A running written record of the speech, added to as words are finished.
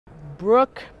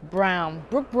Brooke Brown.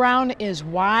 Brooke Brown is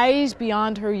wise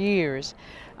beyond her years.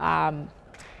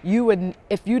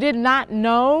 If you did not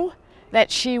know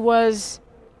that she was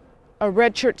a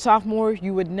redshirt sophomore,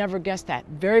 you would never guess that.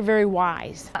 Very, very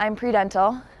wise. I'm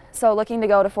pre-dental, so looking to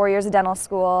go to 4 years of dental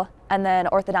school and then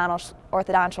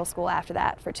orthodontial school after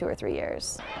that for 2 or 3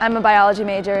 years. I'm a biology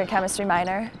major and chemistry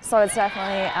minor, so it's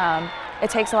definitely,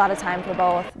 it takes a lot of time for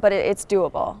both, but it's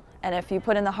doable. And if you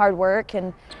put in the hard work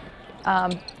and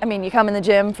I mean, you come in the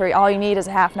gym for all you need is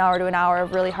a half an hour to an hour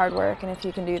of really hard work, and if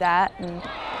you can do that and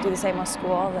do the same with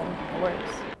school, then it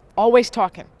works. Always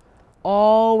talking,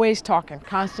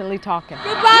 constantly talking.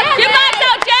 Good box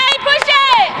out, Jay, push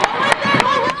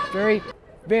it! Very,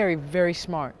 very, very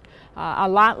smart. A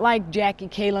lot like Jackie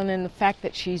Kalen in the fact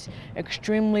that she's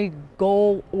extremely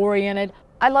goal-oriented.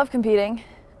 I love competing,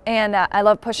 and I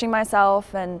love pushing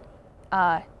myself and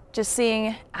just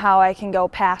seeing how I can go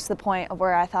past the point of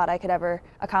where I thought I could ever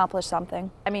accomplish something.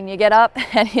 I mean, you get up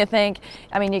and you think,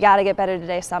 I mean, you got to get better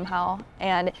today somehow.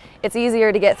 And it's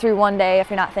easier to get through one day if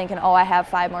you're not thinking, oh, I have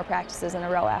 5 more practices in a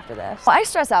row after this. Well, I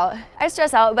stress out,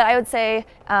 but I would say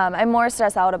I'm more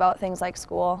stressed out about things like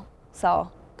school, so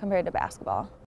compared to basketball.